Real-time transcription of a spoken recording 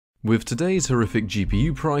With today's horrific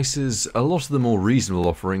GPU prices, a lot of the more reasonable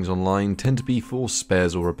offerings online tend to be for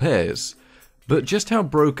spares or repairs. But just how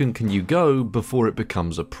broken can you go before it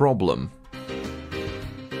becomes a problem?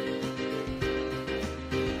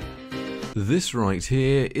 This right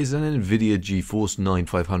here is an Nvidia GeForce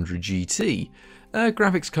 9500 GT, a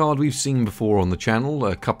graphics card we've seen before on the channel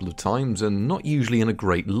a couple of times and not usually in a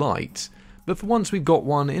great light, but for once we've got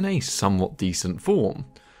one in a somewhat decent form.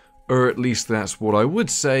 Or at least that's what I would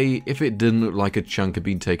say if it didn't look like a chunk had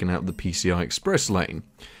been taken out of the PCI Express lane.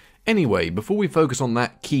 Anyway, before we focus on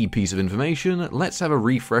that key piece of information, let's have a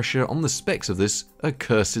refresher on the specs of this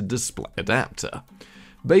accursed display adapter.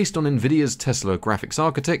 Based on Nvidia's Tesla graphics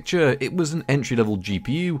architecture, it was an entry-level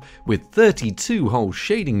GPU with 32 whole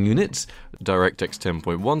shading units, DirectX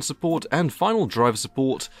 10.1 support, and final driver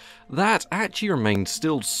support that actually remained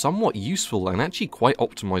still somewhat useful and actually quite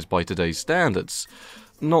optimized by today's standards.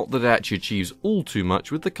 Not that it actually achieves all too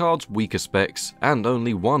much with the card's weaker specs and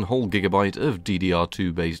only 1 whole gigabyte of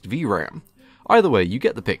DDR2 based VRAM. Either way, you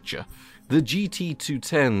get the picture. The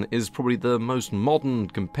GT210 is probably the most modern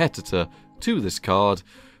competitor to this card,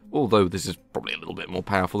 although this is probably a little bit more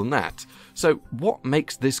powerful than that. So what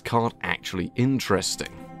makes this card actually interesting?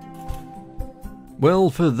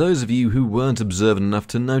 Well, for those of you who weren't observant enough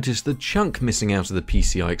to notice the chunk missing out of the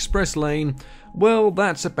PCI Express lane, well,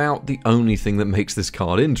 that's about the only thing that makes this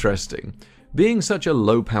card interesting. Being such a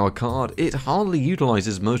low power card, it hardly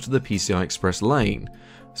utilizes most of the PCI Express lane.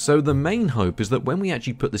 So the main hope is that when we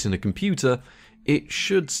actually put this in a computer, it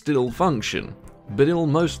should still function. But it'll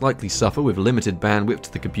most likely suffer with limited bandwidth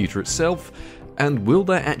to the computer itself. And will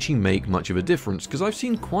that actually make much of a difference? Because I've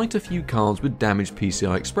seen quite a few cards with damaged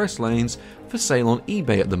PCI Express lanes for sale on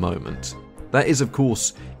eBay at the moment. That is, of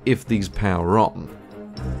course, if these power on.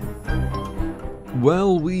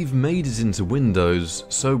 Well, we've made it into Windows,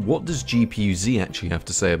 so what does GPU-Z actually have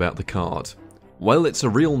to say about the card? Well, it's a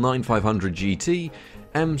real 9500 GT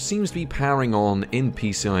and seems to be powering on in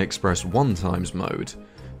PCI Express 1x mode.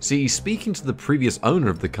 See, speaking to the previous owner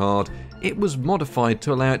of the card, it was modified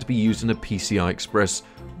to allow it to be used in a PCI Express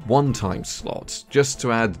 1x slot, just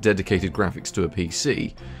to add dedicated graphics to a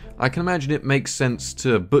PC. I can imagine it makes sense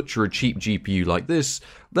to butcher a cheap GPU like this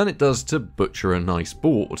than it does to butcher a nice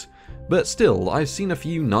board. But still, I've seen a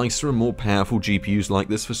few nicer and more powerful GPUs like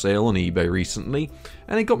this for sale on eBay recently,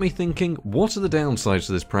 and it got me thinking, what are the downsides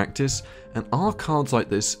to this practice, and are cards like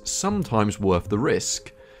this sometimes worth the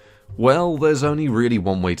risk? Well, there's only really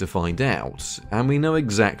one way to find out, and we know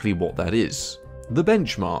exactly what that is. The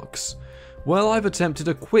benchmarks. Well, I've attempted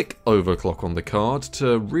a quick overclock on the card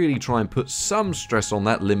to really try and put some stress on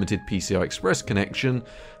that limited PCI Express connection,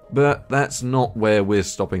 but that's not where we're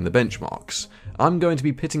stopping the benchmarks. I'm going to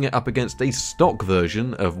be pitting it up against a stock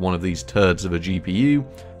version of one of these turds of a GPU,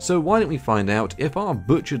 so why don't we find out if our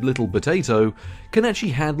butchered little potato can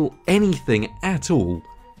actually handle anything at all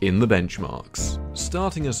in the benchmarks.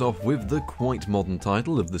 Starting us off with the quite modern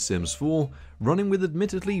title of The Sims 4, running with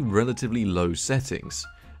admittedly relatively low settings,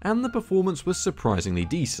 and the performance was surprisingly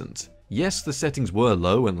decent. Yes, the settings were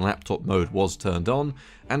low and laptop mode was turned on,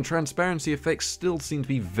 and transparency effects still seem to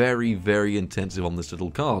be very intensive on this little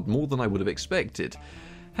card, more than I would have expected.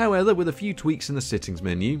 However, with a few tweaks in the settings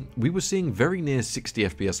menu, we were seeing very near 60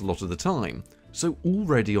 FPS a lot of the time, so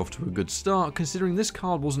already off to a good start considering this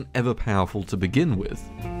card wasn't ever powerful to begin with.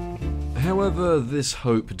 However, this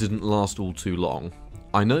hope didn't last all too long.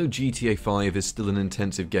 I know GTA 5 is still an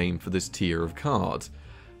intensive game for this tier of card.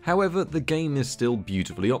 However, the game is still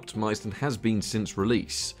beautifully optimized and has been since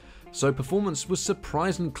release, so performance was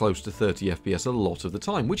surprisingly close to 30 FPS a lot of the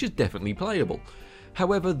time, which is definitely playable.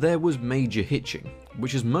 However, there was major hitching,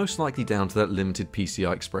 which is most likely down to that limited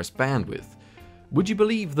PCI Express bandwidth. Would you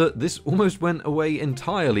believe that this almost went away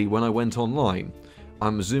entirely when I went online?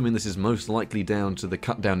 I'm assuming this is most likely down to the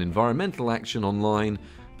cut down environmental action online,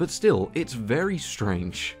 but still, it's very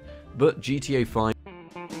strange. But GTA 5...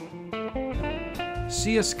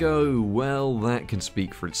 CSGO, well, that can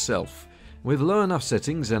speak for itself. With low enough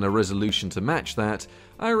settings and a resolution to match that,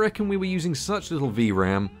 I reckon we were using such little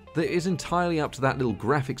VRAM that it is entirely up to that little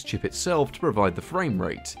graphics chip itself to provide the frame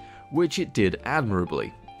rate, which it did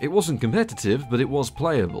admirably. It wasn't competitive, but it was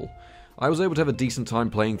playable. I was able to have a decent time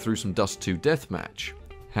playing through some Dust 2 Deathmatch.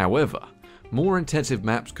 However, more intensive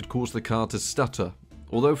maps could cause the card to stutter.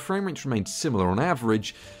 Although frame rates remained similar on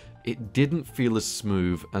average, it didn't feel as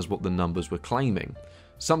smooth as what the numbers were claiming,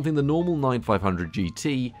 something the normal 9500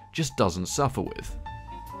 GT just doesn't suffer with.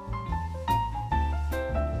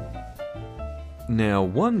 Now,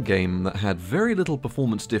 one game that had very little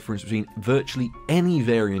performance difference between virtually any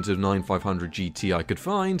variant of 9500 GT I could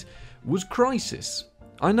find was Crysis.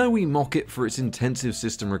 I know we mock it for its intensive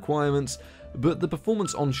system requirements, but the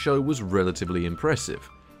performance on show was relatively impressive.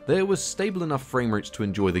 There was stable enough frame rates to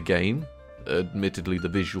enjoy the game. Admittedly, the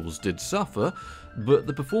visuals did suffer, but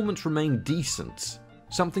the performance remained decent.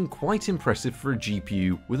 Something quite impressive for a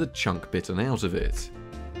GPU with a chunk bitten out of it.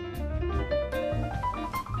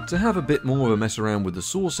 To have a bit more of a mess around with the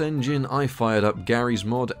Source engine, I fired up Gary's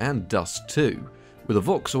mod and Dust 2. With a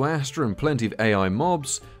voxel Astra and plenty of AI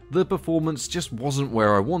mobs, the performance just wasn't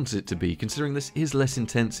where I wanted it to be, considering this is less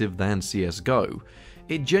intensive than CSGO.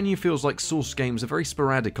 It genuinely feels like Source games are very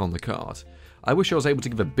sporadic on the card. I wish I was able to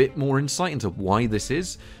give a bit more insight into why this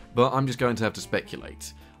is, but I'm just going to have to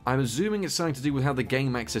speculate. I'm assuming it's something to do with how the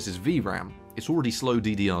game accesses VRAM. It's already slow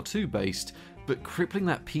DDR2 based, but crippling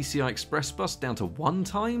that PCI Express bus down to 1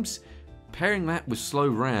 times? Pairing that with slow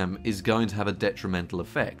RAM is going to have a detrimental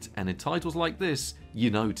effect, and in titles like this, you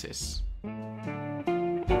notice.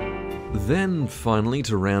 Then, finally,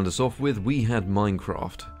 to round us off with, we had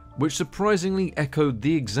Minecraft, which surprisingly echoed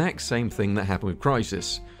the exact same thing that happened with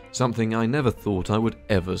Crysis, something I never thought I would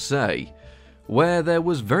ever say, where there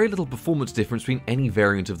was very little performance difference between any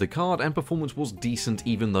variant of the card, and performance was decent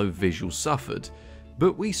even though visuals suffered.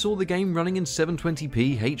 But we saw the game running in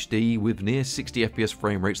 720p HD with near 60 FPS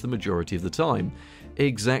frame rates the majority of the time,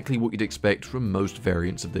 exactly what you'd expect from most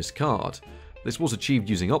variants of this card. This was achieved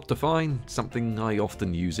using Optifine, something I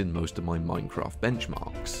often use in most of my Minecraft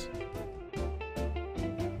benchmarks.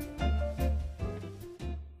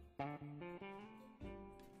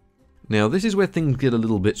 Now this is where things get a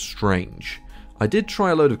little bit strange. I did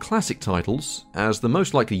try a load of classic titles, as the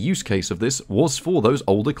most likely use case of this was for those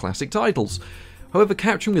older classic titles. However,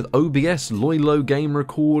 capturing with OBS, Loilo Game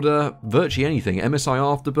Recorder, virtually anything, MSI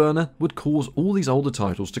Afterburner, would cause all these older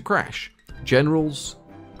titles to crash. Generals,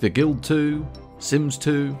 The Guild 2, Sims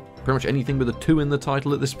 2, pretty much anything with a 2 in the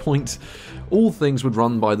title at this point. All things would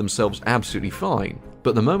run by themselves absolutely fine,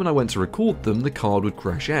 but the moment I went to record them, the card would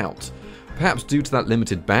crash out. Perhaps due to that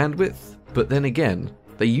limited bandwidth, but then again,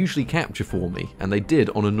 they usually capture for me, and they did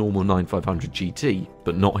on a normal 9500 GT,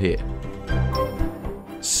 but not here.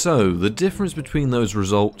 So, the difference between those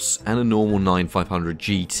results and a normal 9500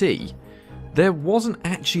 GT, there wasn't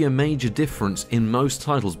actually a major difference in most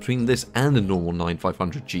titles between this and a normal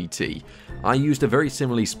 9500 GT. I used a very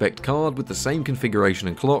similarly spec'd card with the same configuration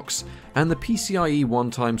and clocks, and the PCIe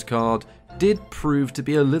 1x card did prove to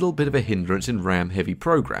be a little bit of a hindrance in RAM-heavy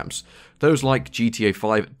programs. Those like GTA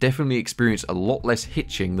 5 definitely experienced a lot less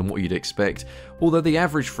hitching than what you'd expect, although the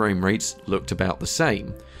average frame rates looked about the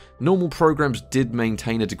same. Normal programs did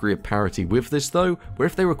maintain a degree of parity with this though, where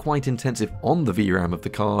if they were quite intensive on the VRAM of the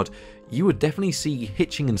card, you would definitely see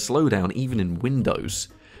hitching and slowdown even in Windows.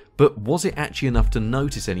 But was it actually enough to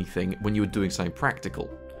notice anything when you were doing something practical?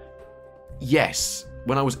 Yes,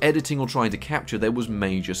 when I was editing or trying to capture there was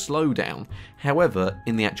major slowdown. However,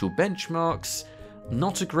 in the actual benchmarks,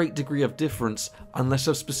 not a great degree of difference unless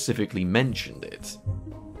I've specifically mentioned it.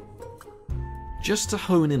 Just to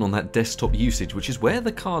hone in on that desktop usage, which is where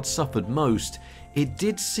the card suffered most, it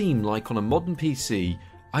did seem like on a modern PC,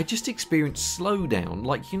 I just experienced slowdown,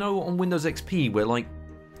 like, you know, on Windows XP where like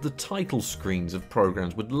the title screens of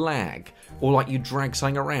programs would lag, or like you drag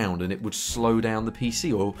something around and it would slow down the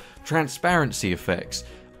PC, or transparency effects,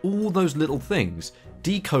 all those little things.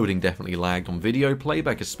 Decoding definitely lagged on video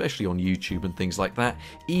playback, especially on YouTube and things like that,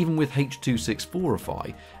 even with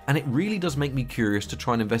H.264ify, and it really does make me curious to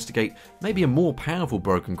try and investigate maybe a more powerful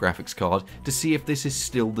broken graphics card to see if this is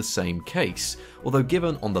still the same case. Although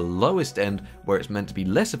given on the lowest end, where it's meant to be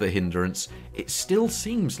less of a hindrance, it still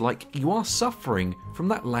seems like you are suffering from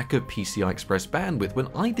that lack of PCI Express bandwidth when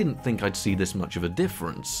I didn't think I'd see this much of a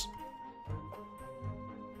difference.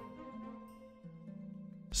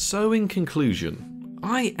 So in conclusion,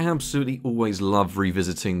 I absolutely always love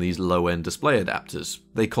revisiting these low-end display adapters.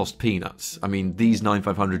 They cost peanuts. I mean, these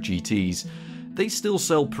 9500 GTs, they still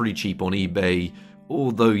sell pretty cheap on eBay,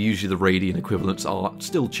 although usually the Radeon equivalents are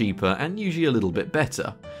still cheaper and usually a little bit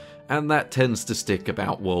better. And that tends to stick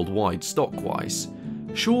about worldwide stock-wise.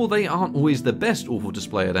 Sure, they aren't always the best awful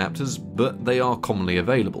display adapters, but they are commonly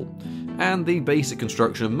available. And the basic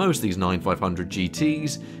construction of most of these 9500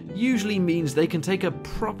 GTs usually means they can take a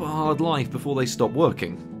proper hard life before they stop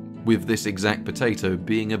working, with this exact potato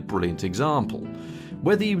being a brilliant example.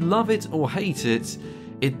 Whether you love it or hate it,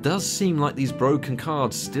 it does seem like these broken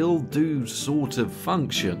cards still do sort of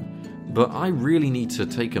function, but I really need to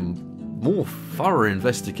take a more thorough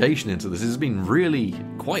investigation into this. This has been really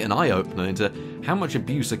quite an eye-opener into how much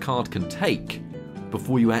abuse a card can take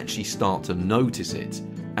before you actually start to notice it,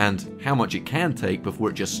 and how much it can take before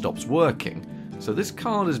it just stops working. So this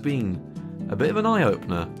card has been a bit of an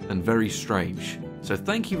eye-opener and very strange. So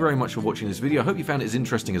thank you very much for watching this video. I hope you found it as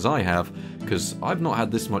interesting as I have, because I've not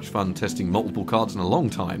had this much fun testing multiple cards in a long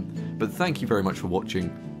time. But thank you very much for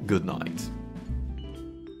watching. Good night.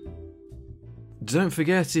 Don't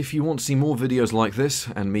forget, if you want to see more videos like this,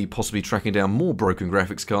 and me possibly tracking down more broken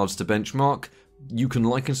graphics cards to benchmark, you can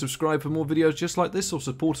like and subscribe for more videos just like this, or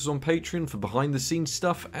support us on Patreon for behind the scenes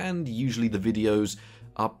stuff, and usually the videos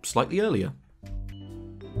up slightly earlier.